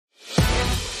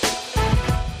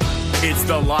It's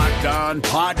the Locked On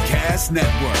Podcast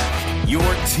Network, your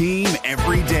team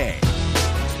every day.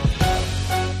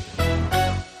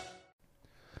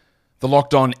 The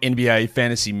Locked On NBA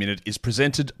Fantasy Minute is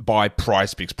presented by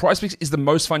PrizePicks. PrizePicks is the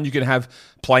most fun you can have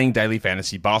playing daily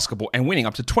fantasy basketball and winning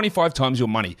up to 25 times your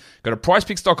money. Go to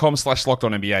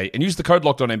prizepicks.com/LockedOnNBA and use the code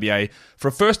LockedOnNBA for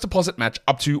a first deposit match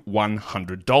up to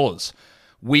 $100.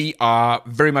 We are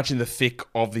very much in the thick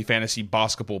of the fantasy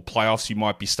basketball playoffs. You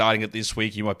might be starting it this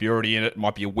week. You might be already in it. It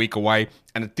might be a week away.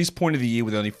 And at this point of the year,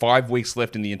 with only 5 weeks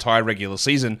left in the entire regular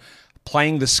season,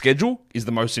 playing the schedule is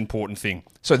the most important thing.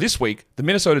 So this week, the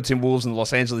Minnesota Timberwolves and the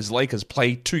Los Angeles Lakers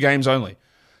play 2 games only.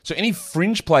 So any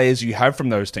fringe players you have from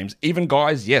those teams, even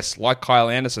guys, yes, like Kyle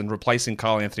Anderson replacing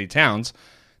Karl Anthony Towns,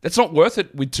 that's not worth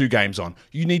it with 2 games on.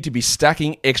 You need to be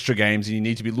stacking extra games, and you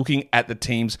need to be looking at the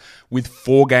teams with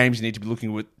 4 games. You need to be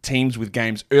looking at teams with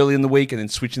games early in the week and then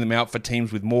switching them out for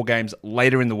teams with more games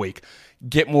later in the week.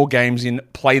 Get more games in,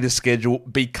 play the schedule,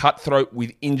 be cutthroat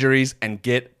with injuries, and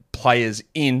get players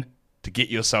in to get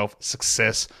yourself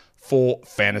success for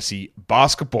fantasy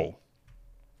basketball.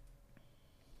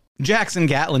 Jackson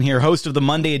Gatlin here, host of the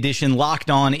Monday edition Locked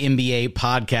On NBA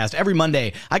podcast. Every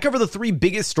Monday, I cover the 3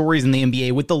 biggest stories in the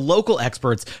NBA with the local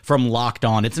experts from Locked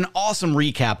On. It's an awesome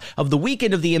recap of the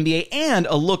weekend of the NBA and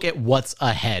a look at what's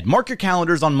ahead. Mark your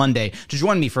calendars on Monday to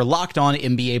join me for Locked On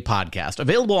NBA podcast,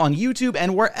 available on YouTube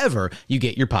and wherever you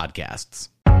get your podcasts.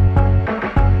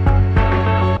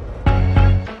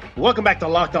 Welcome back to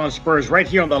Locked On Spurs, right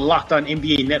here on the Locked On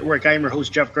NBA Network. I am your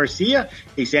host, Jeff Garcia,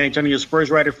 a San Antonio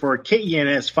Spurs writer for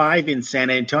KENS 5 in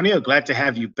San Antonio. Glad to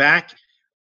have you back.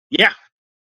 Yeah,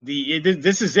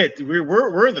 this is it.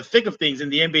 We're in the thick of things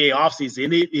in the NBA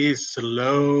offseason. It is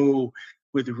slow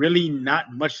with really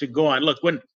not much to go on. Look,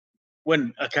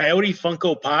 when a Coyote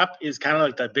Funko Pop is kind of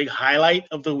like the big highlight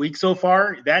of the week so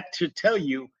far, that should tell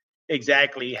you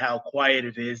exactly how quiet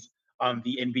it is on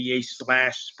the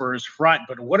NBA/Spurs front.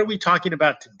 But what are we talking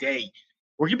about today?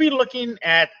 We're going to be looking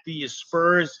at the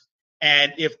Spurs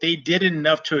and if they did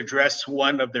enough to address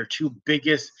one of their 2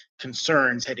 biggest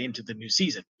concerns heading into the new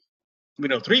season. We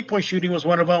know 3-point shooting was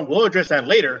one of them. We'll address that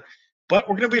later. But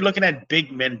we're going to be looking at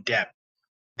big men depth.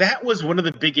 That was one of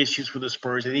the big issues for the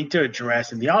Spurs they need to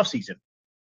address in the offseason.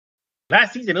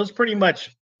 Last season, it was pretty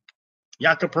much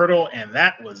Jakob Poeltl, and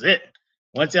that was it.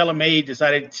 Once LMA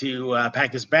decided to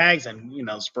pack his bags and,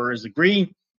 Spurs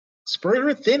agreed, Spurs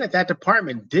were thin at that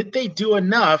department. Did they do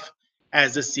enough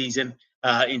as the season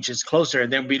inches closer?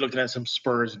 And then we'll be looking at some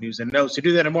Spurs news and notes. To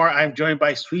do that and more, I'm joined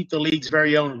by Sweep the League's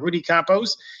very own Rudy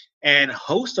Campos and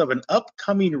host of an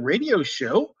upcoming radio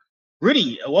show.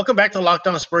 Rudy, welcome back to Locked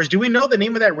On Spurs. Do we know the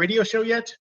name of that radio show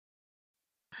yet?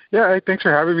 Yeah, thanks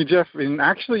for having me, Jeff. And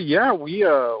actually, yeah,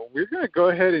 we're going to go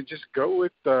ahead and just go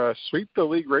with Sweep the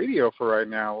League Radio for right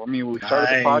now. I mean, we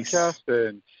started the podcast,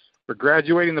 and we're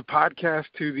graduating the podcast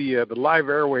to the live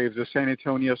airwaves of San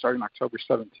Antonio starting October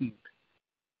 17th.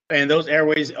 And those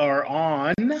airwaves are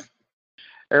on?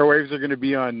 Airwaves are going to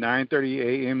be on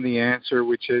 9:30 a.m. The Answer,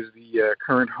 which is the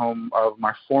current home of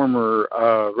my former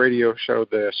radio show,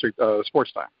 the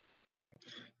Sports Time.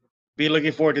 Be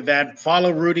looking forward to that.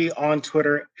 Follow Rudy on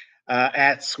Twitter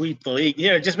at Sweep the League.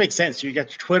 It just makes sense. You got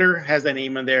your Twitter, has that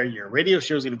name on there. Your radio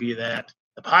show is going to be that.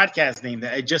 The podcast name,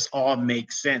 that. It just all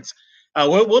makes sense.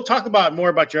 We'll talk about more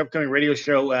about your upcoming radio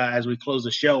show as we close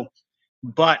the show.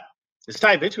 But let's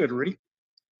dive into it, Rudy.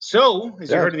 So,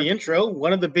 as you heard in the intro,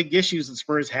 one of the big issues the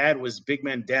Spurs had was big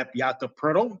man depth. Jakob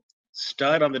Poeltl,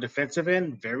 stud on the defensive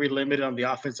end, very limited on the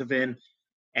offensive end.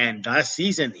 And last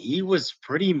season, he was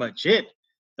pretty much it.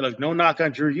 Look, no knock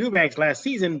on Drew Eubanks last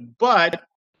season, but,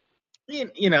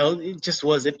 it just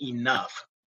wasn't enough.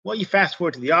 Well, you fast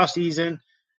forward to the offseason,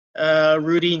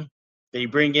 Rudy, they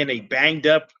bring in a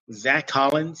banged-up Zach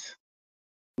Collins.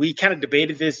 We kind of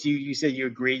debated this. You said you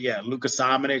agree. Yeah, Luka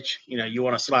Samanic, you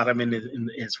want to slot him in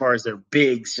as far as their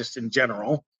bigs just in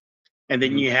general. And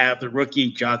then you have the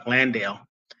rookie Jock Landale.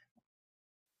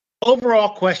 Overall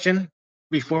question,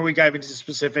 before we dive into the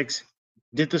specifics,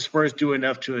 did the Spurs do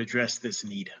enough to address this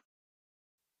need?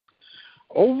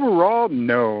 Overall,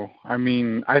 no. I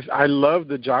mean, I love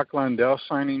the Jock Landale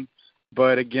signing,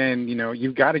 but again,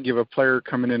 you've got to give a player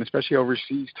coming in, especially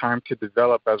overseas, time to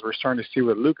develop. As we're starting to see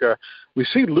with Luka, we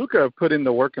see Luka put in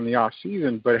the work in the off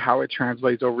season, but how it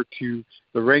translates over to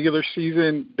the regular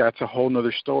season, that's a whole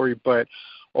nother story. But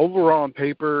overall, on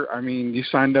paper, I mean, you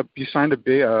signed a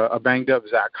banged up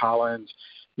Zach Collins.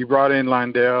 You brought in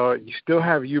Landale. You still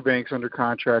have Eubanks under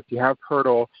contract. You have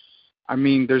Poeltl. I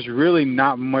mean, there's really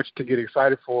not much to get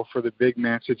excited for the big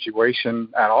man situation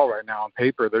at all right now on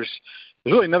paper. There's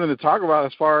really nothing to talk about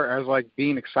as far as like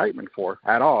being excitement for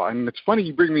at all. And it's funny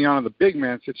you bring me on the big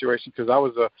man situation because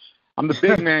I'm the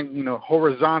big man,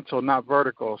 horizontal, not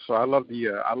vertical. So I love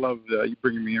you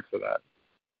bringing me in for that.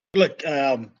 Look,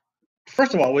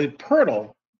 first of all, with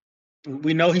Pirtle,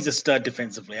 we know he's a stud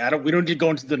defensively. We don't need to go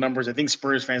into the numbers. I think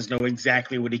Spurs fans know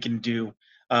exactly what he can do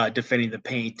defending the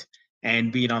paint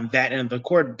and being on that end of the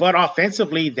court. But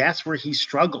offensively, that's where he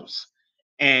struggles.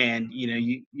 And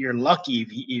you're lucky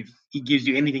if he gives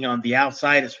you anything on the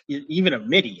outside, even a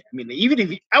midi. I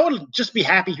mean, I would just be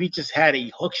happy if he just had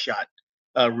a hook shot,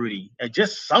 Rudy,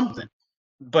 just something.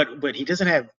 But he doesn't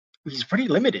have. He's pretty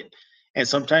limited, and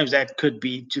sometimes that could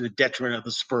be to the detriment of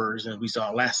the Spurs, as we saw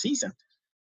last season.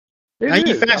 It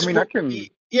is. I mean, I can.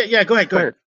 Yeah. Go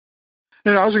ahead.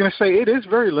 No, I was going to say it is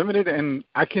very limited, and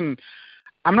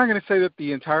I'm not going to say that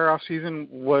the entire offseason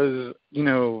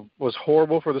was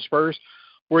horrible for the Spurs,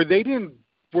 where they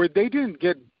didn't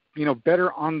get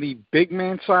better on the big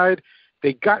man side.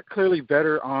 They got clearly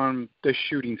better on the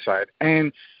shooting side,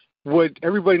 and what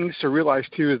everybody needs to realize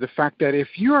too is the fact that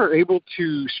if you are able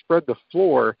to spread the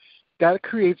floor, that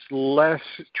creates less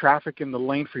traffic in the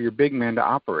lane for your big man to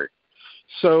operate.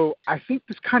 So I think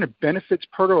this kind of benefits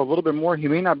Pirtle a little bit more. He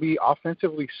may not be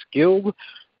offensively skilled,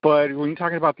 but when you're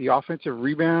talking about the offensive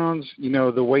rebounds,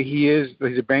 the way he is,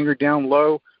 he's a banger down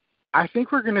low. I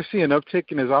think we're going to see an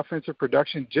uptick in his offensive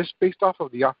production just based off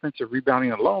of the offensive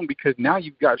rebounding alone because now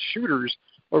you've got shooters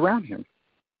around him.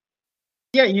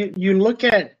 Yeah, you look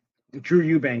at Drew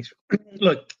Eubanks.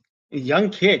 Look, a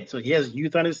young kid, so he has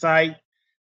youth on his side,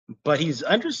 but he's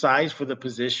undersized for the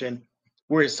position.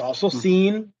 We're also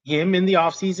seeing him in the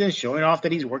offseason showing off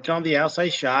that he's working on the outside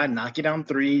shot, knocking down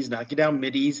threes, knocking down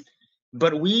middies.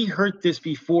 But we heard this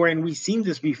before, and we've seen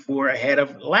this before ahead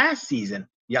of last season.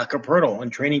 Jakob Poeltl in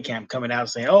training camp coming out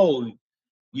saying, oh,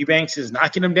 Eubanks is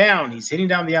knocking him down. He's hitting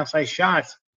down the outside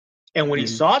shots. And when he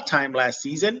saw time last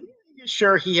season,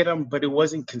 sure, he hit him, but it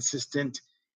wasn't consistent.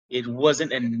 It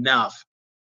wasn't enough.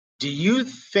 Do you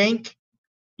think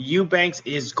Eubanks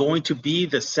is going to be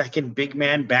the second big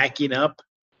man backing up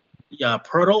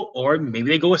Poeltl, or maybe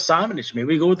they go with Samanic,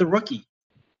 maybe they go with the rookie?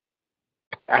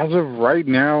 As of right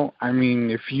now, I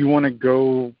mean, if you want to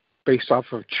go based off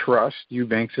of trust,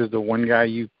 Eubanks is the one guy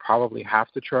you probably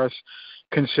have to trust,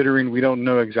 considering we don't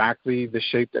know exactly the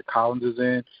shape that Collins is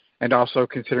in, and also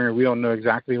considering we don't know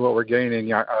exactly what we're getting in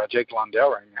Jake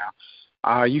Londell right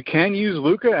now. You can use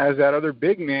Luka as that other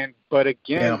big man, but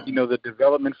again, the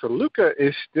development for Luka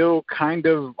is still kind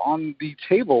of on the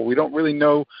table. We don't really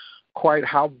know quite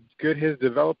how good his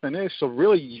development is. So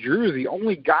really, Drew is the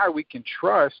only guy we can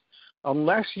trust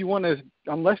unless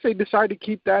they decide to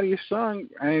keep Thaddeus Young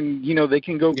and, they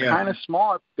can go kind of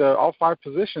small at all five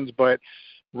positions. But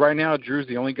right now, Drew's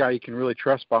the only guy you can really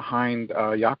trust behind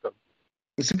Jakob.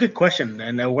 It's a good question,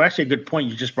 and actually a good point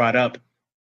you just brought up.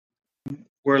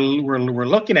 We're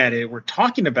looking at it. We're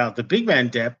talking about the big man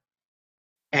depth.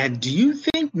 And do you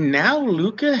think now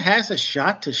Luka has a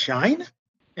shot to shine?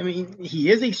 I mean,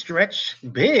 he is a stretch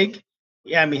big.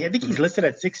 Yeah, I mean, I think he's listed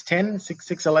at 6'10",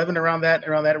 6'11", around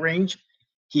that range.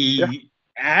 He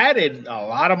added a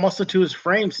lot of muscle to his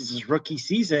frame since his rookie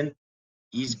season.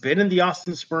 He's been in the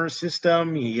Austin Spurs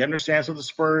system. He understands what the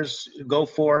Spurs go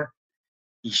for.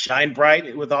 He shined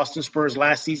bright with Austin Spurs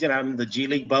last season out in the G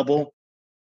League bubble.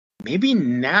 Maybe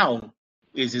now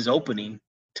is his opening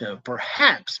to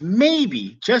perhaps,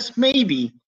 maybe, just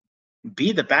maybe,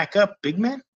 be the backup big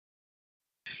man?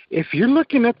 If you're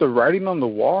looking at the writing on the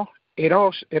wall, it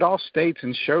all states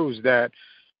and shows that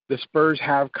the Spurs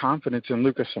have confidence in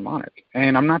Luka Samanic.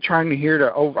 And I'm not I'm not here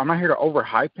to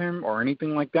overhype him or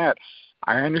anything like that.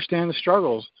 I understand the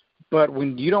struggles, but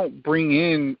when you don't bring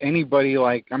in anybody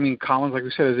Collins, like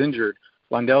we said, is injured.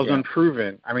 Lundell's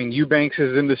unproven. I mean, Eubanks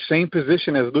is in the same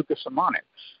position as Luka Samanic.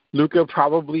 Luka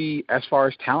probably, as far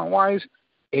as talent-wise,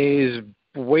 is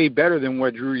way better than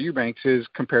what Drew Eubanks is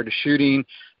compared to shooting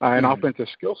and offensive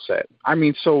skill set. I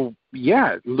mean, so,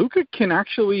 Luka can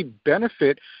actually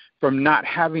benefit from not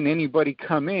having anybody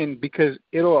come in because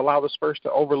it'll allow the Spurs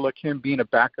to overlook him being a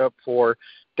backup for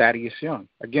Thaddeus Young.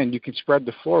 Again, you can spread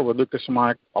the floor with Luka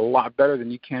Samanic a lot better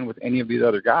than you can with any of these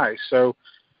other guys. So,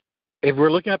 if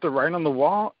we're looking at the writing on the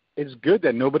wall, it's good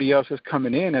that nobody else is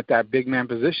coming in at that big man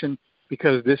position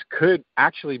because this could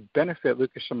actually benefit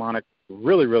Luka Samanic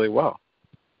really, really well.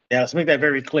 Yeah, let's make that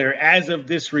very clear. As of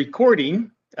this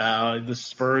recording, the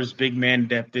Spurs big man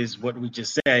depth is what we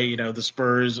just say. The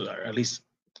Spurs, or at least,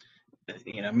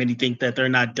 many think that they're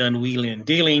not done wheeling and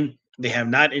dealing. They have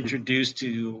not introduced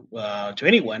to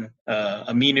anyone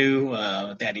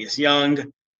Aminu, Thaddeus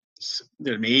Young.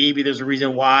 Maybe there's a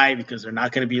reason why, because they're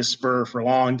not going to be a Spur for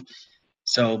long.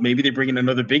 So maybe they bring in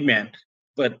another big man.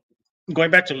 But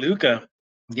going back to Luka,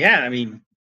 yeah, I mean,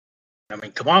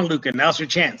 come on, Luka, now's your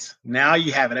chance. Now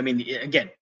you have it. I mean, again,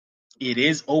 it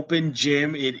is open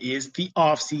gym. It is the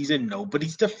off season.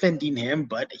 Nobody's defending him,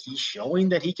 but he's showing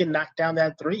that he can knock down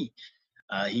that three.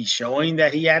 He's showing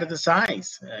that he added the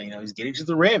size. He's getting to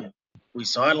the rim. We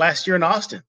saw it last year in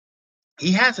Austin.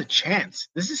 He has a chance.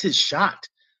 This is his shot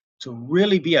to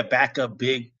really be a backup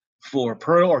big for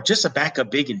Pearl, or just a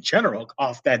backup big in general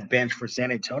off that bench for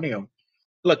San Antonio.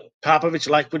 Look, Popovich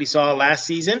liked what he saw last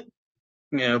season,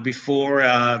 before,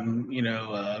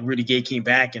 Rudy Gay came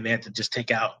back and they had to just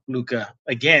take out Luka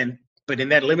again. But in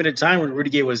that limited time when Rudy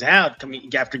Gay was out,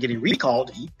 coming after getting recalled,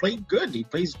 he played good. He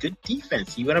plays good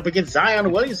defense. He went up against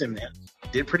Zion Williamson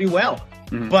and did pretty well.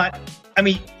 Mm-hmm. But, I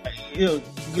mean, you're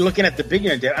looking at the big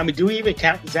end there. I mean, do we even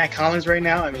count Zach Collins right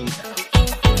now? I mean,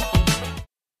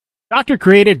 Doctor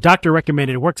created, doctor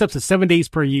recommended. It works up to 7 days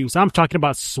per use. I'm talking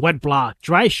about Sweat Block,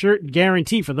 dry shirt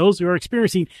guarantee for those who are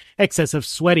experiencing excessive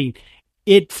sweating.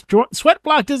 Sweat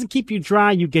Block doesn't keep you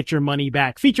dry, you get your money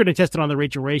back. Featured and tested on the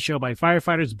Rachel Ray Show by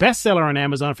firefighters, bestseller on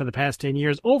Amazon for the past 10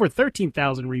 years, over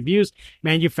 13,000 reviews,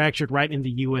 manufactured right in the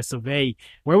US of A.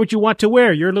 Where would you want to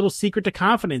wear? Your little secret to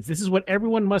confidence. This is what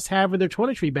everyone must have in their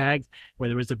toiletry bags.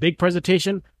 Whether it's a big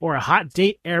presentation or a hot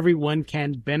date, everyone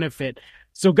can benefit.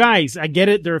 So guys, I get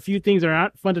it. There are a few things that are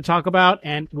not fun to talk about,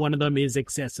 and one of them is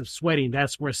excessive sweating.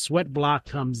 That's where Sweat Block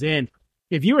comes in.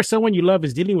 If you or someone you love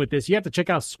is dealing with this, you have to check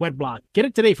out Sweat Block. Get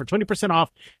it today for 20%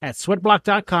 off at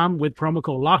sweatblock.com with promo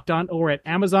code LOCKEDON, or at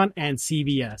Amazon and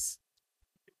CVS.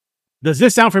 Does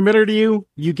this sound familiar to you?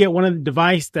 You get one of the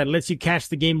device that lets you catch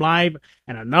the game live,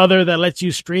 and another that lets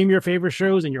you stream your favorite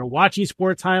shows, and you're watching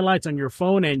sports highlights on your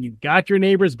phone, and you got your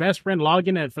neighbor's best friend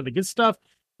logging in for the good stuff.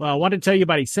 Well, I want to tell you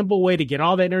about a simple way to get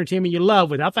all that entertainment you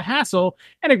love without the hassle,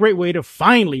 and a great way to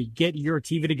finally get your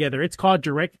TV together. It's called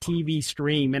DirecTV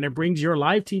Stream, and it brings your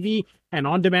live TV and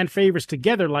on-demand favorites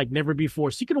together like never before.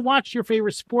 So you can watch your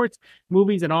favorite sports,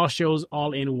 movies, and all shows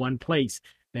all in one place.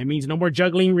 That means no more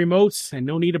juggling remotes and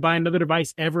no need to buy another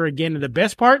device ever again. And the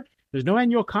best part, there's no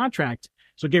annual contract.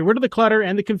 So get rid of the clutter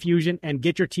and the confusion and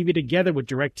get your TV together with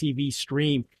DirecTV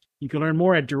Stream. You can learn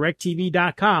more at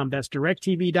directtv.com. That's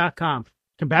directtv.com.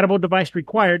 Compatible device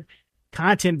required.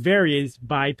 Content varies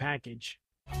by package.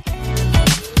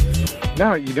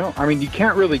 No, you don't. I mean, you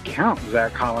can't really count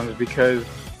Zach Collins because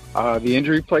the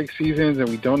injury-plagued seasons, and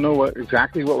we don't know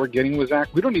exactly what we're getting with Zach.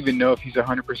 We don't even know if he's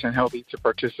 100% healthy to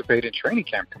participate in training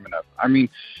camp coming up. I mean,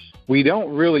 we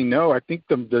don't really know. I think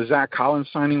the Zach Collins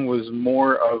signing was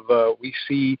more of we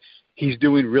see he's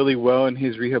doing really well in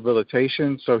his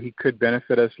rehabilitation, so he could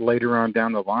benefit us later on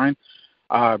down the line.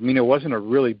 I mean, it wasn't a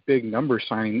really big number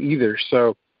signing either.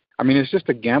 So, I mean, it's just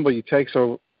a gamble you take.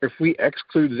 So if we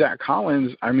exclude Zach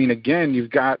Collins, I mean, again, you've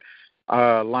got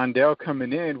Londell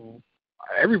coming in.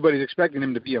 Everybody's expecting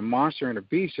him to be a monster and a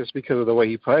beast just because of the way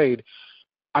he played.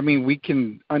 I mean, we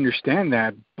can understand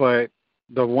that, but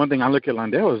the one thing I look at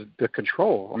Londell is the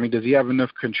control. I mean, does he have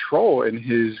enough control in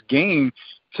his game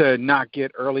to not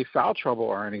get early foul trouble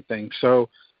or anything? So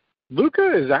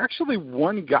Luka is actually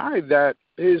one guy that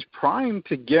is primed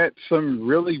to get some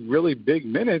really, really big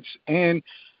minutes. And,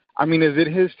 I mean, is it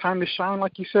his time to shine,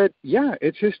 like you said? Yeah,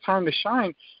 it's his time to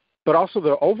shine. But also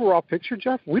the overall picture,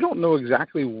 Jeff, we don't know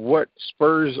exactly what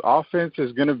Spurs offense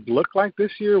is going to look like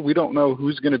this year. We don't know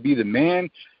who's going to be the man.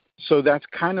 So that's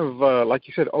kind of, like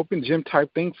you said, open gym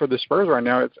type thing for the Spurs right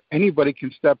now. It's anybody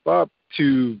can step up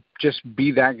to just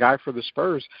be that guy for the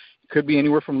Spurs. Could be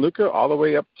anywhere from Luka all the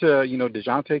way up to,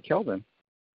 DeJounte Keldon.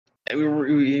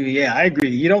 Yeah, I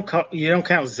agree. You don't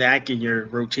count Zach in your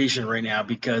rotation right now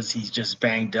because he's just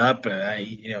banged up.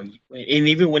 And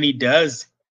even when he does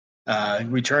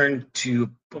return to,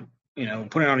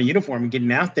 putting on a uniform and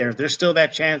getting out there, there's still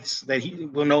that chance that he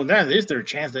will know that there's their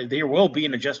chance that there will be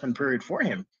an adjustment period for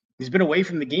him. He's been away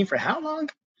from the game for how long?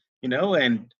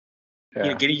 Getting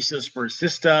used to the Spurs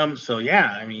system. So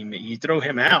yeah, I mean, you throw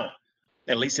him out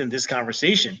at least in this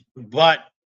conversation. But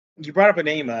you brought up a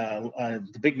name,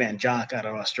 the big man Jock out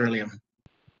of Australia.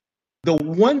 The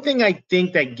one thing I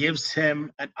think that gives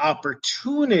him an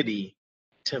opportunity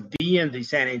to be in the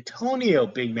San Antonio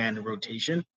big man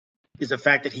rotation is the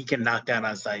fact that he can knock down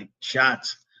outside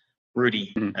shots.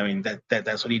 Rudy, I mean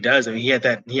that's what he does. I mean he had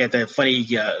that funny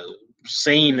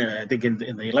saying I think in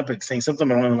the Olympics, saying something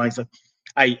along the lines of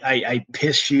I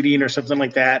piss shooting or something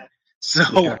like that.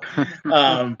 So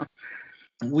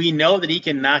we know that he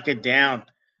can knock it down.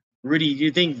 Rudy, do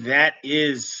you think that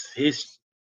is his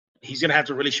he's going to have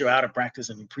to really show out in practice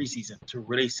and in preseason to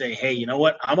really say, hey, you know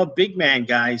what? I'm a big man,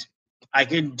 guys. I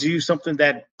can do something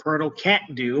that Pirtle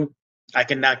can't do. I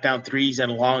can knock down threes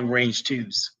and long-range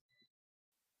twos.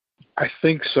 I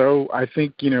think so. I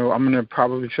think, I'm going to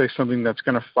probably say something that's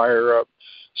going to fire up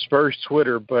Spurs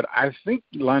Twitter, but I think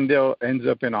Landale ends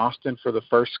up in Austin for the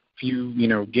first few,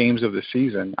 games of the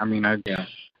season. I mean,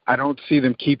 I don't see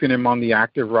them keeping him on the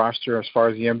active roster as far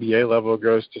as the NBA level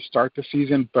goes to start the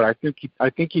season, but I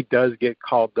think he does get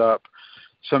called up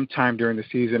sometime during the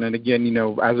season. And again,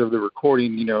 as of the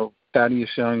recording, Thaddeus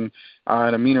Young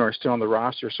and Amino are still on the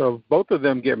roster. So if both of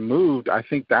them get moved, I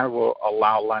think that will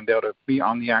allow Landale to be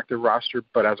on the active roster.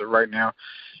 But as of right now,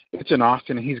 it's in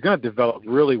Austin, and he's going to develop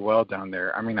really well down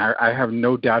there. I mean, I have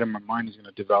no doubt in my mind he's going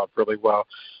to develop really well.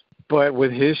 But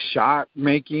with his shot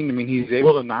making, I mean, he's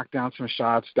able to knock down some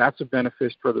shots. That's a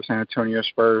benefit for the San Antonio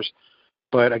Spurs.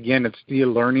 But again, it's the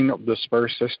learning of the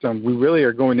Spurs system. We really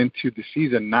are going into the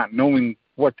season not knowing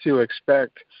what to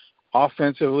expect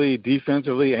offensively,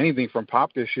 defensively, anything from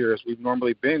Pop this year as we've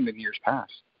normally been in years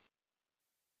past.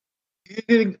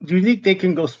 Do you think they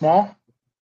can go small?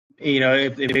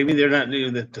 If maybe they're not,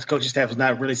 the coaching staff is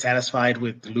not really satisfied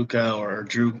with Luka or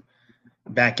Drew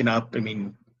backing up. I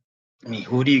mean,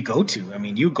 who do you go to? I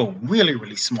mean, you go really,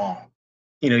 really small.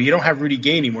 You don't have Rudy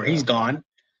Gay anymore. He's gone.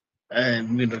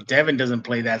 And, Devin doesn't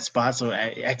play that spot, so I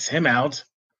X him out.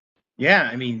 Yeah,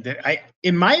 I mean,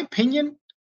 in my opinion,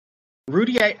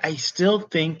 Rudy, I still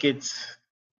think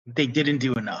they didn't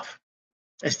do enough.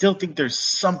 I still think there's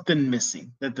something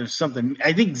missing, that there's something.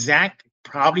 I think Zach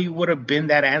probably would have been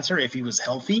that answer if he was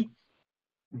healthy.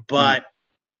 But,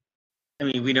 I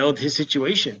mean, we know his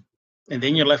situation. And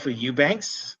then you're left with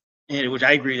Eubanks, which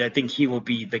I agree. I think he will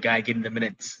be the guy getting the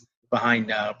minutes behind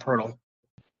Pirtle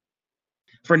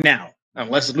for now,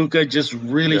 unless Luka just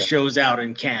really shows out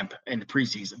in camp and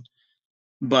preseason.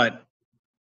 But,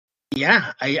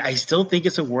 yeah, I still think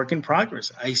it's a work in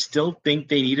progress. I still think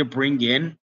they need to bring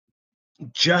in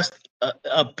just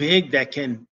a big that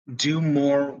can do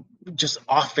more just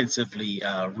offensively,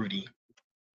 Rudy.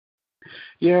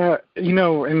 Yeah,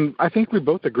 and I think we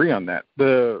both agree on that.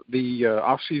 The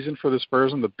offseason for the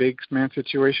Spurs and the big man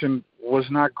situation was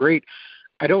not great.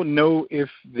 I don't know if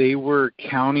they were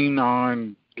counting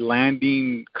on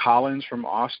landing Collins from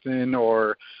Austin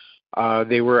or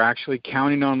they were actually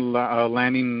counting on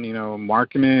landing,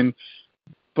 Markkanen.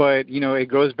 But, it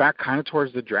goes back kind of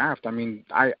towards the draft. I mean,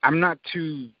 I'm not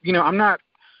too, I'm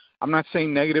not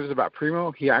saying negatives about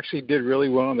Primo. He actually did really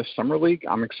well in the Summer League.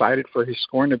 I'm excited for his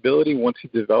scoring ability once he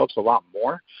develops a lot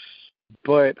more.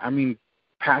 But, I mean,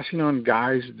 passing on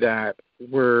guys that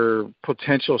were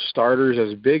potential starters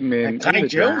as big men. Kai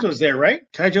Jones was there, right?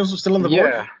 Kai Jones was still on the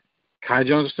board? Yeah. Kai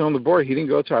Jones was still on the board. He didn't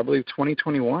go to, I believe,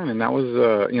 2021, and that was,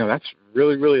 that's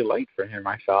really, really late for him,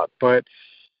 I thought. But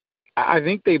I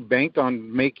think they banked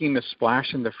on making a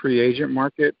splash in the free agent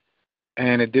market,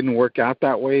 and it didn't work out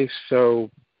that way.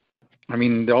 So, I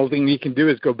mean, the only thing you can do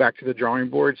is go back to the drawing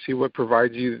board, see what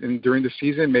provides you during the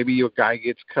season. Maybe your guy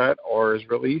gets cut or is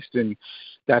released, and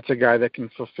that's a guy that can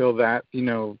fulfill that,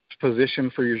 position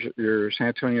for your San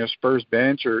Antonio Spurs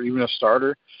bench or even a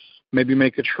starter. Maybe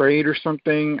make a trade or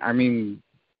something. I mean,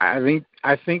 I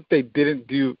think they didn't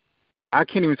do – I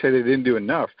can't even say they didn't do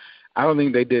enough. I don't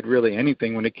think they did really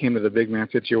anything when it came to the big man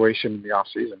situation in the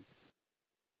offseason.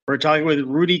 We're talking with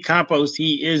Rudy Campos.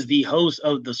 He is the host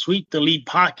of the Sweep the League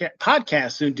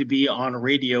podcast, soon to be on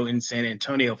radio in San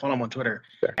Antonio. Follow him on Twitter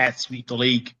at Sweep the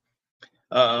League.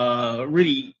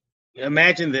 Rudy,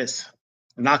 imagine this.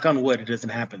 Knock on wood, it doesn't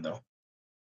happen, though.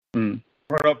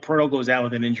 Pirtle goes out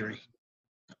with an injury.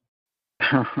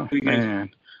 Oh,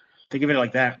 man. Think of it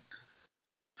like that.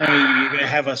 I mean, you're going to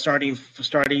have a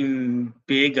starting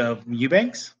big of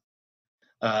Eubanks,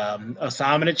 a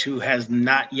Samanic who has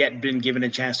not yet been given a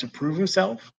chance to prove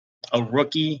himself, a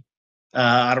rookie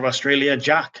out of Australia,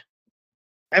 Jock.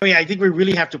 I mean, I think we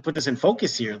really have to put this in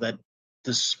focus here that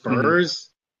the Spurs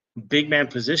big man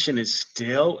position is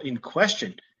still in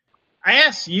question. I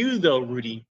ask you, though,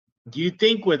 Rudy, do you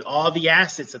think with all the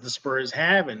assets that the Spurs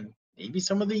have and maybe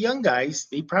some of the young guys,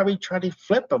 they probably try to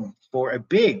flip them for a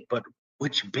big, but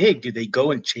which big? Do they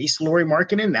go and chase Lauri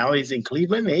Markkanen? Now he's in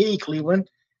Cleveland. Hey, Cleveland.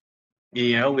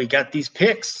 We got these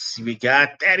picks. We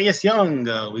got Thaddeus Young.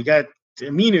 We got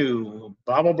Aminu,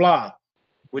 blah, blah, blah.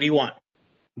 What do you want?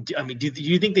 I mean, do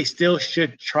you think they still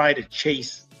should try to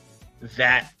chase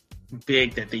that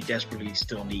big that they desperately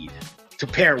still need to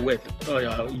pair with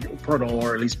Pirtle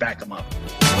or at least back them up?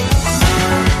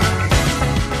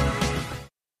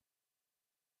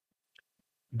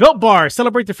 Built Bar,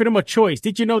 celebrate the freedom of choice.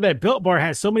 Did you know that Built Bar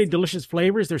has so many delicious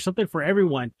flavors? There's something for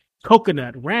everyone.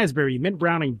 coconut, raspberry, mint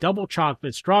brownie, double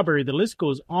chocolate, strawberry. The list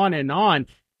goes on. And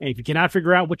if you cannot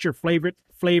figure out what your favorite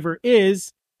flavor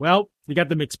is, well, you got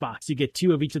the mix box. You get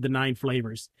 2 of each of the 9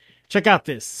 flavors. Check out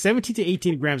this. 17 to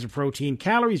 18 grams of protein,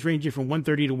 calories ranging from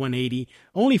 130 to 180,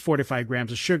 only 4 to 5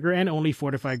 grams of sugar, and only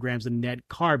 4 to 5 grams of net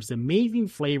carbs. Amazing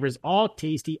flavors, all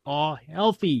tasty, all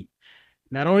healthy.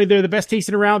 Not only they're the best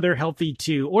tasting around, they're healthy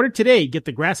too. Order today. Get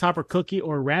the grasshopper cookie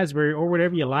or raspberry or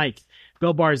whatever you like.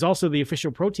 Built Bar is also the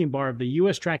official protein bar of the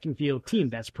U.S. track and field team.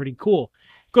 That's pretty cool.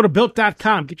 Go to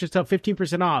Built.com. Get yourself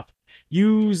 15% off.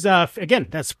 Use, again,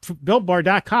 that's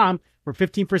BuiltBar.com for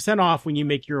 15% off when you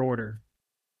make your order.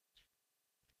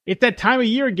 It's that time of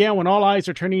year again when all eyes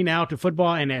are turning now to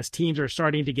football and as teams are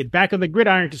starting to get back on the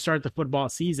gridiron to start the football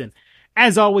season.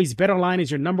 As always, BetOnline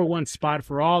is your number one spot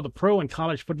for all the pro and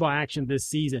college football action this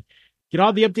season. Get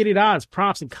all the updated odds,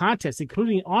 props, and contests,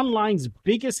 including online's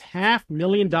biggest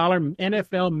 $500,000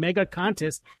 NFL mega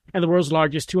contest and the world's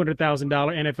largest $200,000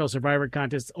 NFL Survivor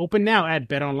contest open now at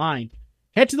BetOnline.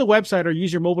 Head to the website or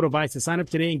use your mobile device to sign up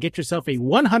today and get yourself a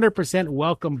 100%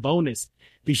 welcome bonus.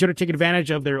 Be sure to take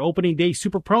advantage of their opening day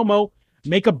super promo.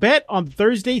 Make a bet on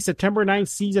Thursday, September 9th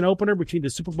season opener between the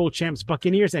Super Bowl champs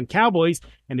Buccaneers and Cowboys.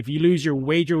 And if you lose, your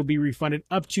wager will be refunded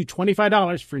up to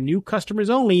 $25 for new customers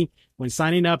only when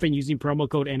signing up and using promo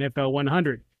code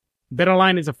NFL100.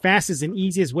 BetOnline is the fastest and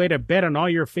easiest way to bet on all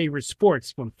your favorite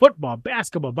sports, from football,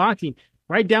 basketball, boxing,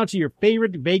 right down to your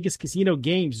favorite Vegas casino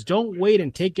games. Don't wait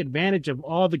and take advantage of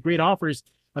all the great offers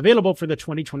available for the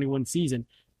 2021 season.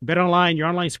 BetOnline, your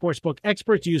online sportsbook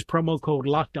experts. Use promo code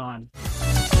LOCKEDON.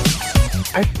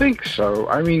 I think so.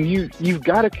 I mean, you've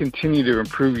got to continue to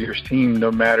improve your team,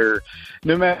 no matter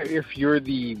if you're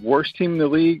the worst team in the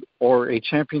league or a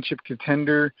championship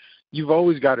contender. You've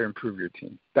always got to improve your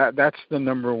team. That's the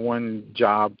number one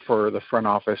job for the front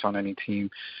office on any team.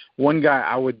 One guy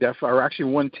I would definitely, or actually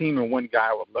one team and one guy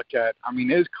I would look at, I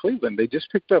mean, is Cleveland. They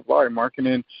just picked up Larry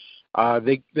Markkinen.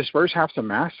 The Spurs have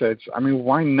some assets. I mean,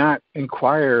 why not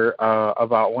inquire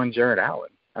about one Jared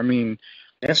Allen? I mean,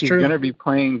 that's he's true. Going to be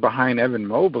playing behind Evan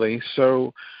Mobley.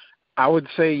 So I would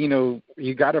say,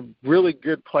 you got a really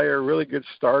good player, really good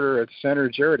starter at center.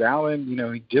 Jared Allen,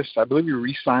 I believe he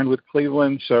re-signed with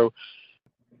Cleveland. So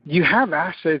you have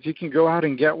assets. You can go out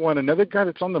and get one. Another guy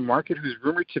that's on the market who's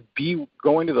rumored to be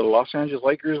going to the Los Angeles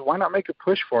Lakers, why not make a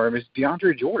push for him, is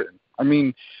DeAndre Jordan. I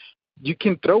mean, you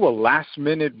can throw a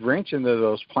last-minute wrench into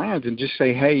those plans and just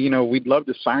say, hey, we'd love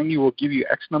to sign you. We'll give you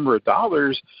X number of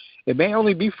dollars. It may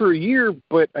only be for a year,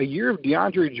 but a year of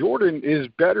DeAndre Jordan is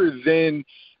better than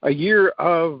a year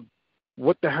of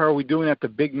what the hell are we doing at the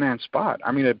big man spot?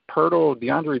 I mean, a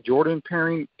Pirtle-DeAndre Jordan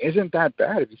pairing isn't that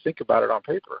bad if you think about it on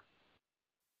paper.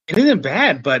 It isn't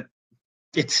bad, but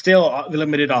it's still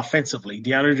limited offensively.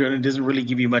 DeAndre Jordan doesn't really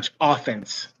give you much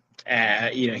offense.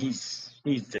 He's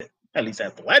at least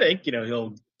athletic.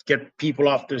 He'll get people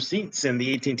off their seats in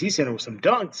the AT&T Center with some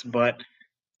dunks, but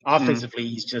offensively,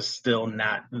 he's just still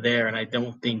not there, and I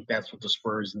don't think that's what the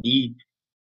Spurs need.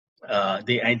 I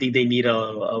think they need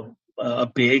a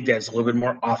big that's a little bit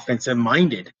more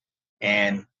offensive-minded.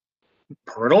 And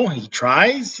Pirtle, he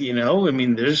tries, I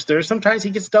mean, there's sometimes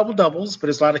he gets double-doubles, but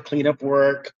it's a lot of cleanup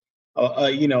work, a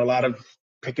lot of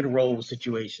pick-and-roll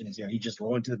situations. He just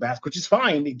roll into the basket, which is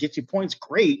fine. It gets you points,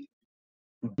 great.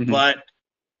 But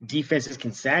defenses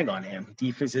can sag on him.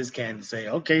 Defenses can say,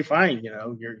 okay, fine,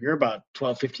 you're about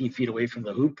 12, 15 feet away from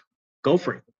the hoop. Go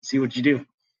for it. See what you do.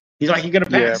 He's like, you're going to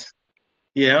pass.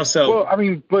 So. Well, I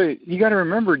mean, but you got to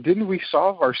remember, didn't we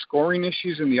solve our scoring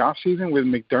issues in the offseason with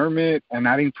McDermott and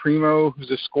adding Primo,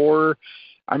 who's a scorer?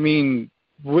 I mean,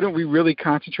 wouldn't we really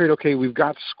concentrate, okay, we've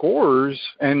got scorers,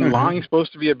 and Lonnie's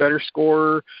supposed to be a better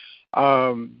scorer.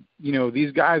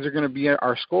 These guys are going to be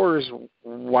our scorers.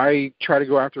 Why try to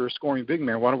go after a scoring big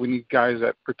man? Why don't we need guys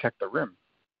that protect the rim?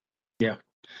 Yeah.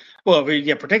 Well,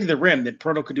 protecting the rim, that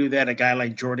Pirtle could do that. A guy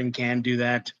like Jordan can do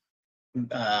that.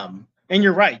 And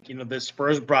you're right. The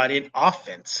Spurs brought in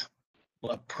offense,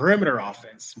 a perimeter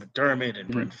offense, McDermott and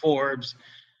Brent Forbes.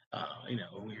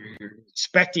 You're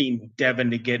expecting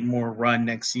Devin to get more run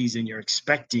next season. You're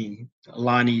expecting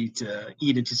Lonnie to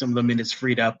eat into some of the minutes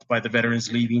freed up by the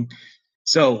veterans leaving.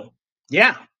 So,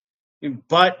 yeah,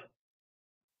 but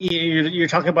you're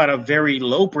talking about a very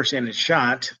low percentage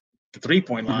shot, the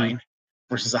three-point line,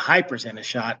 versus a high percentage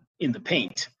shot in the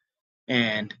paint,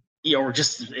 and or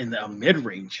just in the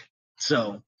mid-range.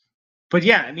 So, but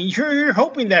yeah, I mean, you're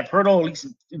hoping that Pirtle at least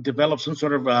develops some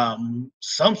sort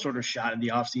of shot in the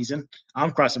offseason.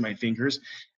 I'm crossing my fingers,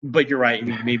 but you're right. I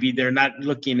mean, maybe they're not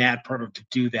looking at Pirtle to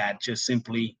do that. Just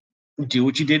simply do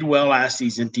what you did well last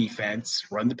season, defense,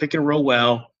 run the pick and roll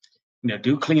well,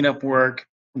 do cleanup work,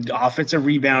 The offensive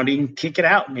rebounding, kick it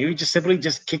out. Maybe just simply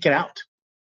just kick it out.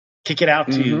 Kick it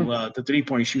out to the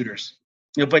 3-point shooters.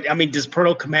 But I mean, does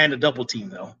Pirtle command a double team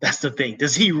though? That's the thing.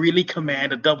 Does he really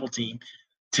command a double team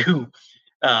to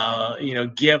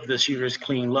give the shooters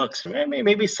clean looks?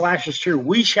 Maybe Slash is true.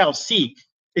 We shall see.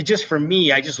 It just, for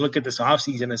me, I just look at this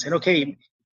offseason and said, okay,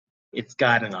 it's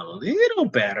gotten a little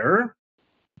better,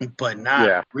 but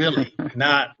not really.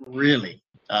 Not really.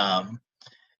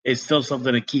 It's still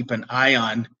something to keep an eye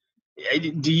on.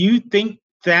 Do you think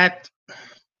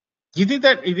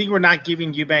we're not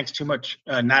giving Eubanks too much,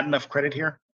 not enough credit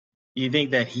here? Do you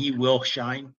think that he will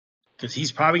shine? Because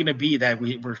he's probably going to be that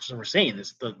we're saying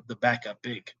this, the backup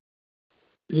big.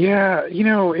 Yeah,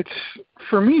 it's,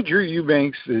 for me, Drew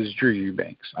Eubanks is Drew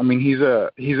Eubanks. I mean,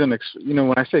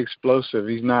 when I say explosive,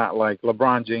 he's not like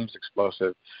LeBron James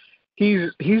explosive.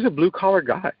 He's a blue collar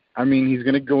guy. I mean, he's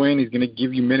going to go in, he's going to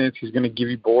give you minutes, he's going to give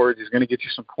you boards, he's going to get you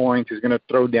some points, he's going to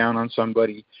throw down on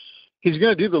somebody. He's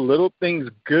going to do the little things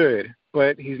good,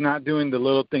 but he's not doing the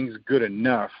little things good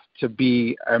enough to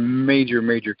be a major,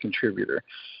 major contributor.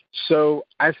 So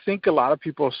I think a lot of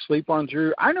people sleep on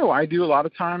Drew. I know I do a lot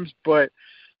of times, but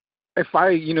if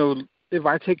I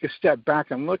take a step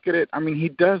back and look at it, I mean, he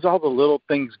does all the little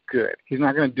things good. He's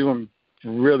not going to do them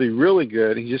really, really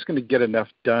good. He's just going to get enough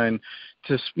done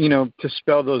to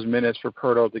spell those minutes for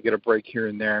Pirtle to get a break here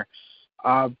and there.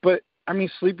 But, I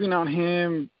mean, sleeping on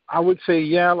him, I would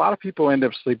say, a lot of people end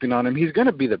up sleeping on him. He's going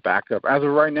to be the backup. As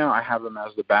of right now, I have him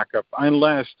as the backup,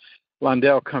 unless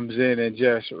Lundell comes in and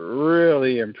just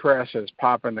really impresses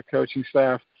Pop and the coaching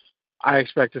staff. I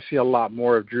expect to see a lot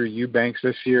more of Drew Eubanks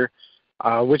this year,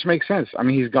 which makes sense. I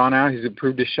mean, he's gone out, he's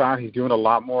improved his shot, he's doing a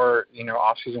lot more,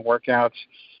 off-season workouts.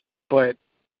 But,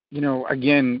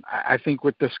 again, I think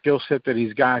with the skill set that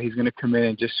he's got, he's going to come in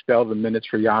and just spell the minutes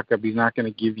for Jakob. He's not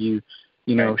going to give you,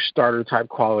 starter-type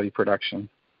quality production.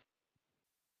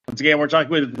 Once again, we're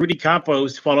talking with Rudy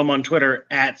Campos. Follow him on Twitter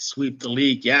at Sweep the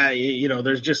League. Yeah,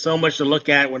 there's just so much to look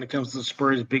at when it comes to the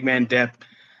Spurs big man depth.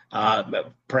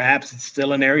 Perhaps it's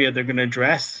still an area they're going to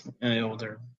address.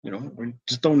 We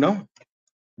just don't know.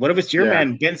 What if it's your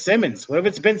man, Ben Simmons? What if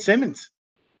it's Ben Simmons?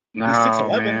 No,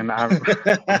 man, I'm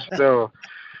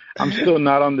still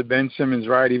not on the Ben Simmons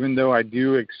ride. Even though I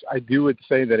would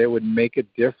say that it would make a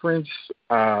difference.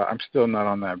 I'm still not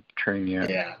on that train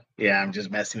yet. Yeah, I'm just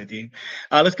messing with you.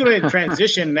 Let's go ahead and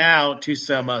transition now to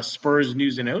some Spurs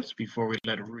news and notes before we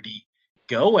let Rudy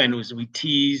go. And as we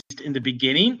teased in the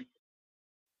beginning,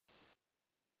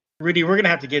 Rudy, we're going to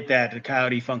have to get that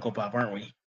Coyote Funko Pop, aren't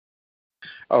we?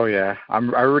 Oh, yeah. I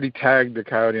already tagged the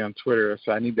Coyote on Twitter,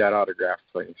 so I need that autograph,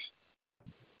 please.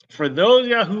 For those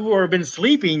who have been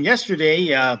sleeping,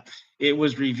 yesterday it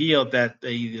was revealed that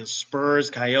the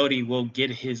Spurs Coyote will get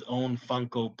his own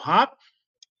Funko Pop.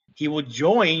 He will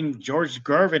join George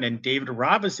Gervin and David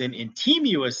Robinson in Team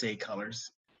USA colors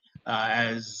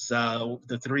as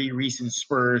the three recent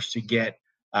Spurs to get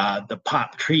the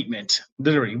pop treatment,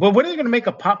 literally. Well, when are they going to make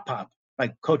a pop,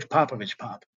 like Coach Popovich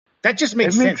pop? That just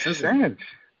makes sense.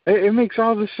 It makes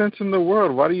all the sense in the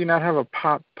world. Why do you not have a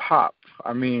pop?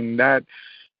 I mean, that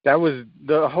was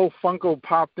the whole Funko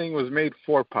Pop thing was made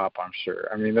for Pop, I'm sure.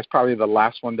 I mean, that's probably the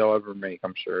last one they'll ever make,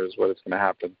 I'm sure, is what it's going to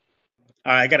happen.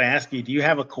 All right, I got to ask you, do you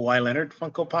have a Kawhi Leonard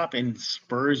Funko Pop in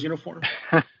Spurs uniform?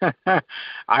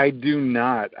 I do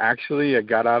not. Actually, I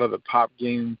got out of the Pop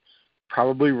game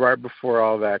probably right before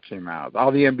all that came out.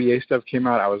 All the NBA stuff came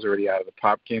out. I was already out of the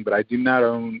Pop game, but I do not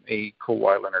own a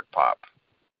Kawhi Leonard Pop.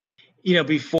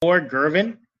 Before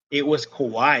Gervin, it was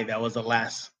Kawhi that was the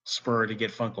last Spur to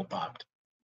get Funko Popped.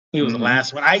 He was the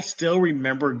last one. I still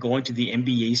remember going to the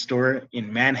NBA store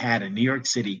in Manhattan, New York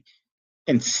City,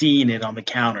 and seeing it on the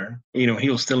counter. He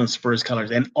was still in Spurs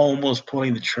colors and almost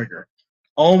pulling the trigger,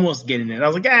 almost getting it. I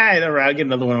was like, I'll get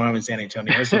another one when I'm in San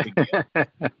Antonio. That's no big deal.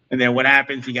 And then what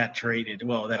happens? He got traded.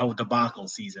 Well, that whole debacle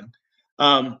season.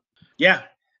 Yeah.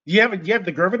 Do you have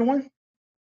the Gervin one?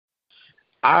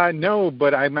 No,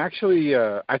 but I'm actually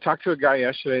I talked to a guy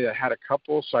yesterday that had a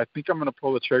couple, so I think I'm going to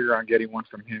pull the trigger on getting one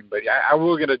from him. But yeah, I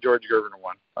will get a George Gervin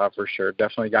one for sure.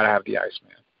 Definitely got to have the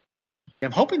Iceman.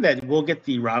 I'm hoping that we'll get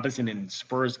the Robinson in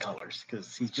Spurs colors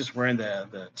because he's just wearing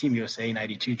the Team USA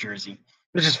 92 jersey,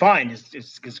 which is fine.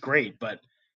 It's great, but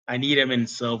I need him in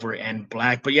silver and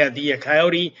black. But yeah, the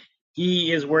Coyote,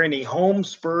 he is wearing a home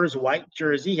Spurs white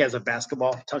jersey. He has a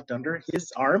basketball tucked under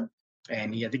his arm.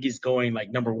 And I think he's going like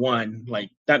number one,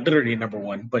 like not literally number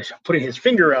one, but putting his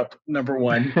finger up number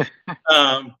one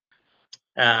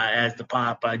as the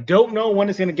Pop. I don't know when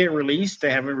it's going to get released.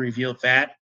 They haven't revealed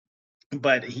that.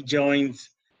 But he joins,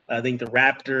 I think, the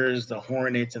Raptors, the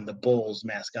Hornets, and the Bulls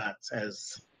mascots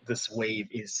as this wave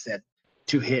is set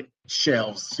to hit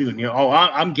shelves soon.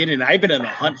 I'm getting it. I've been on the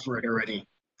hunt for it already.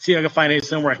 See if I can find it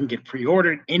somewhere I can get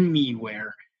pre-ordered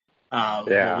anywhere.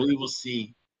 But we will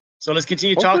see. So let's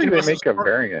continue talking about Hopefully they make a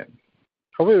variant.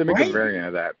 Hopefully they make a variant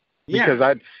of that. Because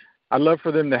I'd love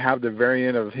for them to have the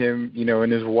variant of him,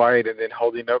 in his white and then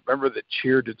holding up. Remember the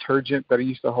cheer detergent that he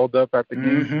used to hold up at the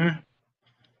game? Mm-hmm.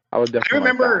 I would definitely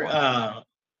remember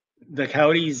the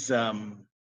Coyotes,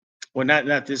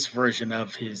 not this version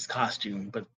of his costume,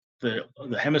 but the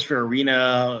Hemisphere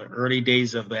Arena, early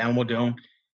days of the Alamo Dome,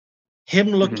 him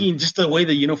looking just the way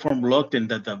the uniform looked and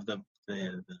the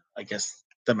I guess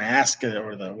the mask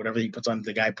or the whatever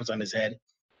the guy puts on his head,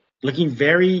 looking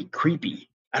very creepy.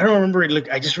 I don't remember it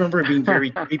I just remember it being very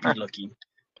creepy looking.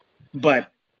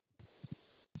 But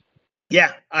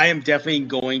yeah, I am definitely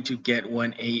going to get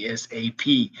one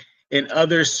ASAP. In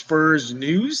other Spurs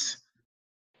news,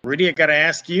 Rudy, I got to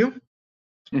ask you,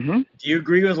 do you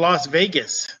agree with Las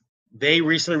Vegas? They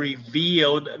recently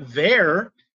revealed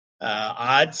their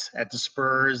odds at the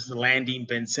Spurs landing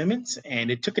Ben Simmons,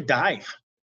 and it took a dive.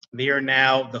 They are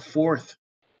now the fourth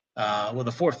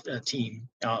team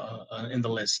in the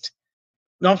list.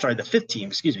 No, I'm sorry, the fifth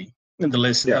team, in the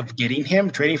list of getting him,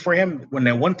 trading for him, when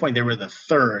at one point they were the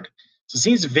third. So it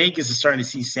seems Vegas is starting to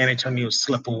see San Antonio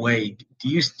slip away. Do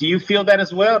you feel that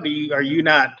as well? Are you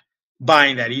not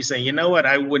buying that? Are you saying, you know what,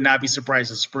 I would not be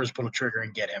surprised if Spurs pull a trigger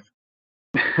and get him?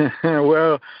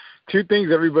 Well, two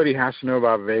things everybody has to know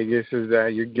about Vegas is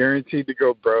that you're guaranteed to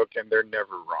go broke and they're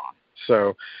never wrong.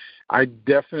 So I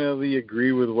definitely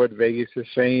agree with what Vegas is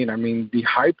saying. I mean, the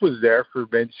hype was there for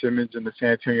Ben Simmons and the San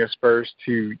Antonio Spurs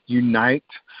to unite.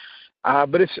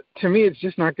 But to me, it's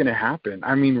just not going to happen.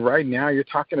 I mean, right now you're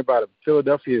talking about a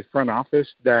Philadelphia front office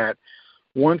that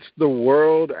wants the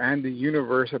world and the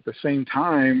universe at the same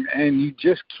time, and you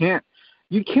just can't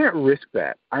risk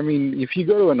that. I mean, if you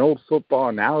go to an old football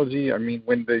analogy, I mean,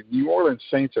 when the New Orleans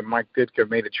Saints and Mike Ditka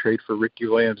made a trade for Ricky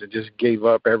Williams and just gave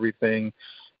up everything,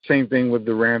 same thing with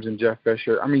the Rams and Jeff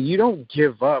Fisher. I mean, you don't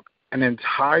give up an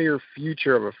entire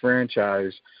future of a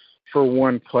franchise for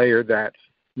one player that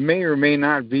may or may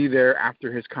not be there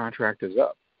after his contract is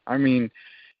up. I mean,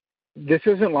 this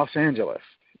isn't Los Angeles.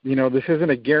 This isn't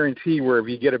a guarantee where if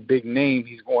you get a big name,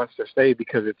 he wants to stay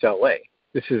because it's LA.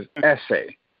 This is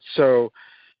SA. So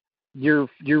you're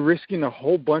risking a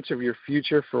whole bunch of your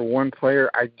future for one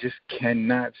player. I just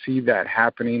cannot see that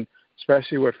happening,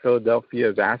 especially what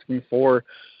Philadelphia is asking for.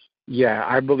 Yeah,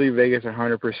 I believe Vegas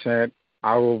 100%.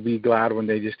 I will be glad when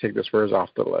they just take the Spurs off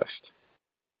the list.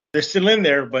 They're still in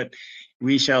there, but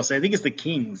we shall say, I think it's the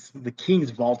Kings. The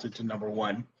Kings vaulted to number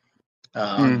one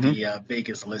on the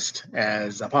Vegas list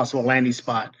as a possible landing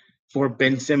spot for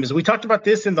Ben Simmons. We talked about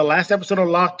this in the last episode of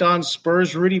Locked On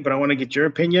Spurs, Rudy, but I want to get your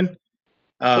opinion.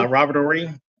 Robert Ory,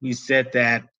 he said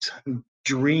that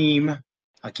Dream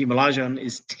Hakeem Olajuwon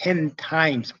is 10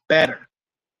 times better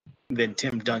than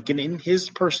Tim Duncan in his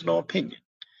personal opinion.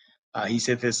 He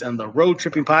said this on the Road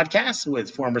Tripping podcast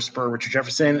with former Spur Richard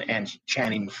Jefferson and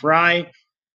Channing Frye.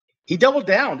 He doubled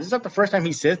down. This is not the first time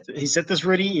he said this,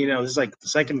 Rudy. This is like the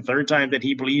second, third time that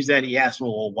he believes that. He asked,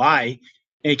 well, why?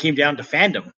 And it came down to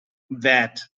fandom,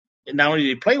 that not only did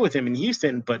he play with him in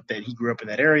Houston, but that he grew up in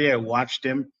that area, watched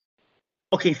him.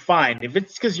 Okay, fine. If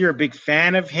it's because you're a big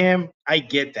fan of him, I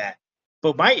get that.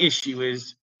 But my issue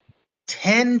is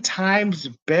 10 times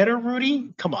better,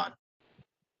 Rudy? Come on.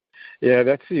 Yeah,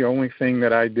 that's the only thing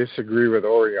that I disagree with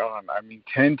Ori on. I mean,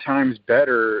 10 times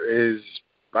better is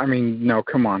 – no,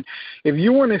 come on. If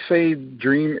you want to say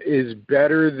Dream is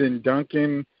better than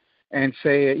Duncan and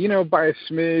say, by a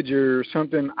smidge or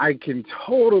something, I can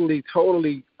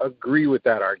totally agree with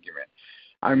that argument.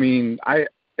 I mean,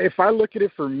 if I look at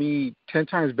it for me, 10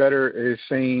 times better is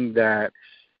saying that,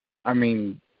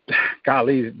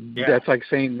 golly, that's like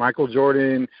saying Michael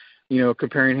Jordan –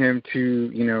 comparing him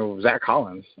to, Zach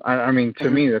Collins. To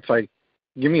me, that's like,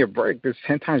 give me a break. That's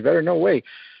 10 times better. No way.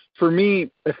 For me,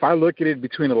 if I look at it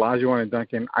between Olajuwon and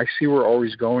Duncan, I see where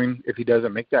Ori's going if he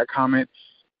doesn't make that comment.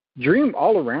 Dream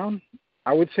all around,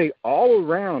 I would say all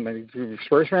around, and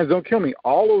Spurs fans don't kill me,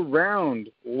 all around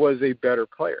was a better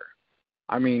player.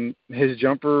 I mean, his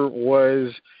jumper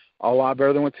was a lot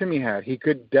better than what Timmy had. He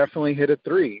could definitely hit a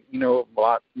three, a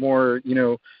lot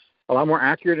more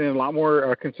accurate and a lot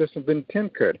more consistent than Tim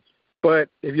could. But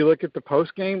if you look at the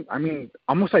post game,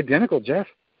 almost identical, Jeff.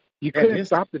 You couldn't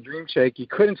stop the dream shake. You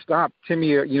couldn't stop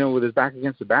Timmy, with his back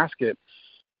against the basket.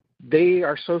 They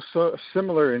are so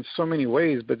similar in so many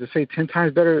ways, but to say 10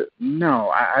 times better, no,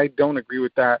 I don't agree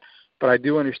with that. But I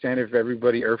do understand if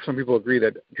everybody or if some people agree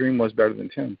that Dream was better than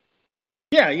Tim.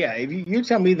 Yeah. If you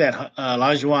tell me that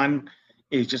Olajuwon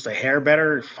is just a hair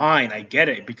better, fine, I get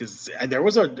it. Because there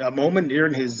was a moment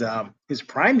during his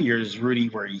prime years, Rudy,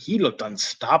 where he looked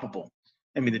unstoppable.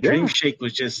 I mean, the Dream Shake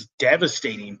was just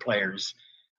devastating players.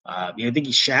 I think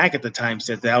Shaq at the time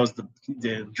said that was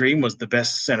the Dream was the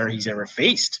best center he's ever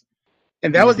faced.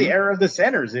 And that was the era of the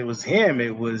centers. It was him.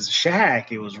 It was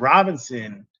Shaq. It was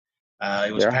Robinson.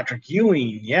 It was Patrick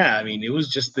Ewing. Yeah, I mean, it was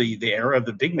just the era of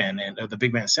the big man and of the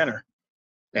big man center.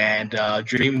 And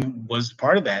Dream was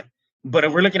part of that. But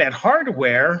if we're looking at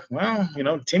hardware, well,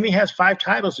 Timmy has 5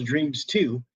 titles and Dream's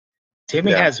 2.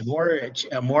 Timmy has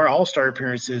more All-Star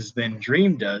appearances than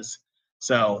Dream does.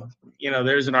 So,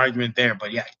 there's an argument there.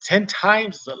 But, 10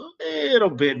 times is a little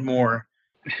bit more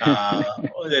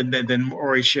than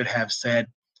Rory should have said.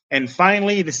 And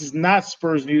finally, this is not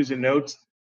Spurs news and notes.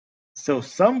 So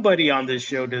somebody on this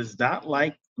show does not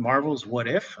like Marvel's What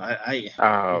If.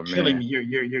 You're killing me.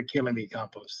 You're killing me,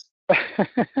 Campos.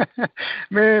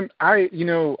 Man,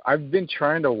 I've been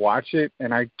trying to watch it,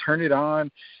 and I turn it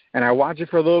on, and I watch it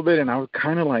for a little bit, and I was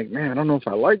kind of like, man, I don't know if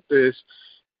I like this.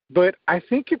 But I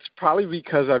think it's probably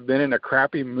because I've been in a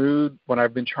crappy mood when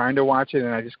I've been trying to watch it,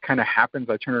 and I just kind of happens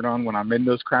I turn it on when I'm in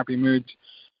those crappy moods.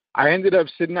 I ended up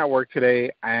sitting at work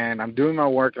today, and I'm doing my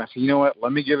work, and I said, you know what,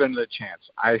 let me give it another chance.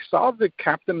 I saw the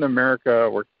Captain America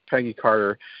or Peggy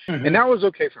Carter, and that was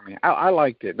okay for me. I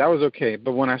liked it. That was okay.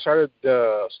 But when I started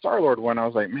the Star-Lord one, I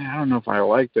was like, man, I don't know if I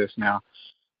like this now.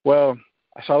 Well,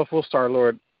 I saw the full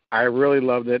Star-Lord. I really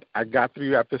loved it. I got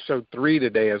through episode 3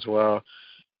 today as well.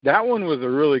 That one was a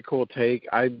really cool take.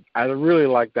 I really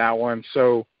liked that one.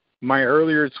 So my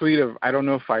earlier tweet of I don't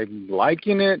know if I'm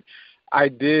liking it, I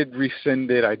did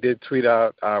rescind it. I did tweet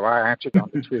out. I answered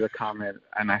on the tweet a comment,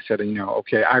 and I said,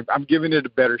 okay, I'm giving it a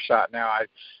better shot now.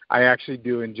 I actually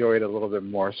do enjoy it a little bit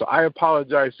more. So I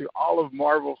apologize to all of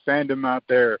Marvel fandom out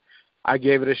there. I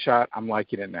gave it a shot. I'm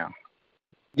liking it now.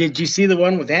 Did you see the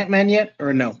one with Ant-Man yet,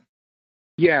 or no?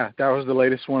 Yeah, that was the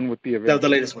latest one with the event. That was the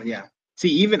latest one, yeah. See,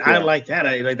 even I like that.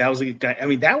 That was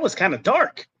that was kind of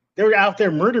dark. They were out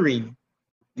there murdering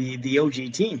the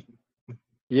OG team.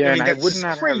 Yeah, and I would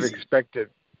not have expected.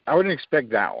 I wouldn't expect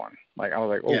that one. Like I was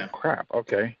like, oh crap,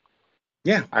 okay.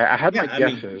 Yeah, I had my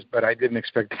guesses, but I didn't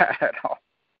expect that at all.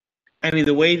 I mean,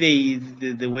 the way they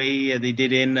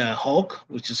did in Hulk,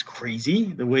 which is crazy.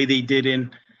 The way they did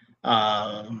in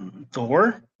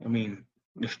Thor.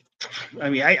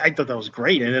 I thought that was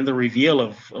great, and then the reveal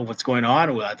of what's going on,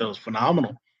 I thought was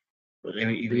phenomenal. But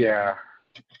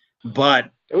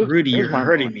Rudy, you're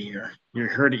hurting me here. You're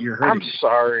hurting. I'm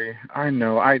sorry. I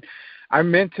know. I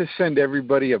meant to send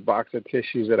everybody a box of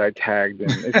tissues that I tagged,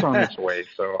 and it's on its way.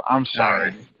 So I'm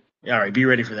sorry. All right. Be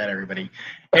ready for that, everybody.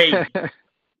 Hey,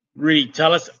 Rudy,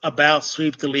 tell us about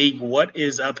Sweep the League. What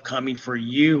is upcoming for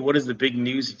you? What is the big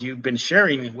news that you've been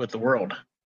sharing with the world?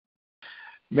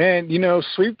 Man,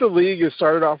 Sweep the League has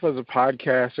started off as a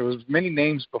podcast. There was many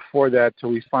names before that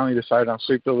till we finally decided on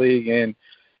Sweep the League. And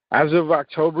as of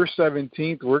October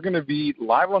 17th, we're going to be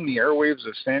live on the airwaves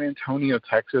of San Antonio,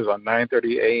 Texas on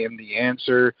 9:30 a.m. The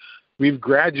Answer. We've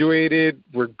graduated.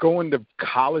 We're going to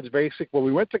college basic. Well,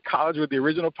 we went to college with the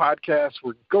original podcast.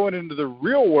 We're going into the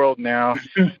real world now.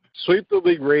 Sweep the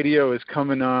League Radio is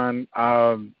coming on.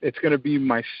 It's going to be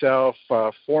myself,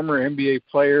 former NBA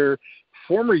player,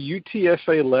 former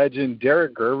UTSA legend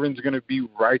Derek Gervin's going to be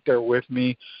right there with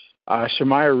me.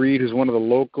 Shemaiah Reed, who's one of the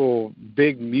local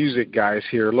big music guys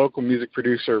here, local music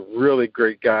producer, really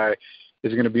great guy,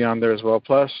 is going to be on there as well.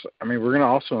 Plus, we're going to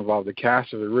also involve the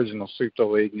cast of the original Sweep the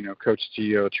League, Coach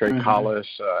Gio, Trey Collis,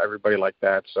 everybody like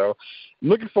that. So I'm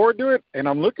looking forward to it, and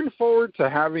I'm looking forward to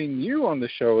having you on the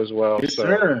show as well. Yes, so,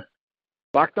 sir.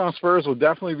 Locked On Spurs will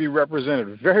definitely be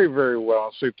represented very, very well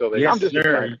on Sweep the League. Yes, I'm just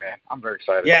excited, man. I'm very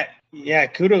excited. Yeah.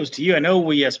 Kudos to you. I know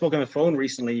we spoke on the phone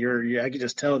recently. I could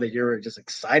just tell that you're just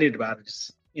excited about it,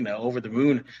 just over the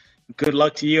moon. Good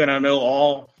luck to you. And I know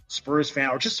all Spurs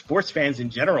fans or just sports fans in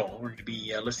general are going to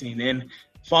be listening in.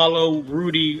 Follow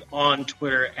Rudy on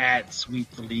Twitter at Sweep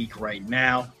the League right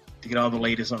now to get all the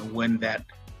latest on when that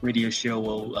radio show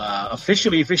will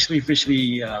officially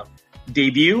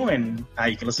debut and how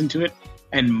you can listen to it.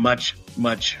 And much,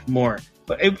 much more.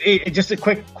 But just a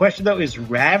quick question, though. Is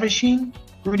Ravishing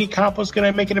Rudy Campos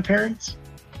going to make an appearance?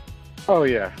 Oh,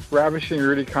 yeah. Ravishing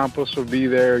Rudy Campos will be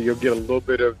there. You'll get a little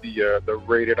bit of the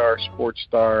Rated R Sports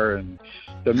Star and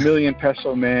the Million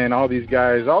Peso Man, all these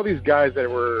guys that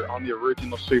were on the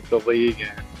original Sweep the League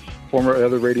and former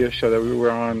other radio show that we were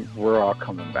on, we're all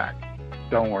coming back.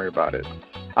 Don't worry about it.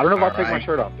 I don't know if I'll take my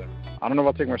shirt off,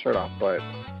 though.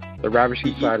 But the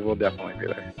Ravishing side will definitely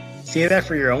be there. Say that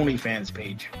for your OnlyFans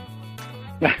page.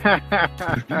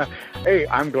 Hey,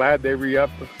 I'm glad they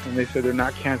re-upped and they said they're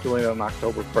not canceling on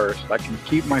October 1st. I can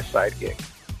keep my side gig.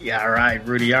 Yeah, all right,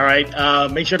 Rudy. All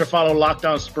right. Make sure to follow Locked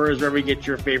On Spurs wherever you get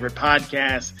your favorite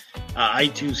podcasts.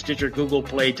 iTunes, Stitcher, Google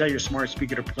Play. Tell your smart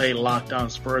speaker to play Locked On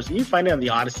Spurs. And you can find it on the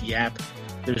Odyssey app.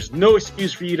 There's no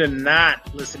excuse for you to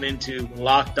not listen into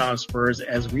Locked On Spurs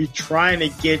as we're trying to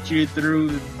get you through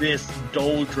this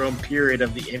doldrum period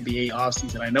of the NBA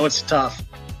offseason. I know it's tough,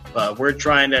 but we're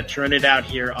trying to turn it out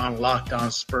here on Locked On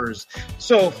Spurs.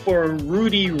 So for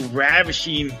Rudy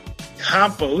Ravishing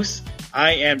Campos,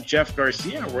 I am Jeff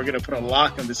Garcia. We're going to put a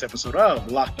lock on this episode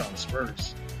of Locked On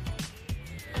Spurs.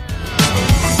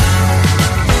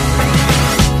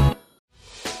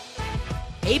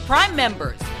 Hey, Prime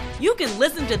members, you can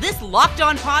listen to this Locked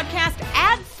On podcast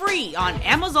ad-free on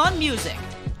Amazon Music.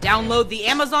 Download the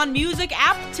Amazon Music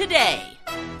app today.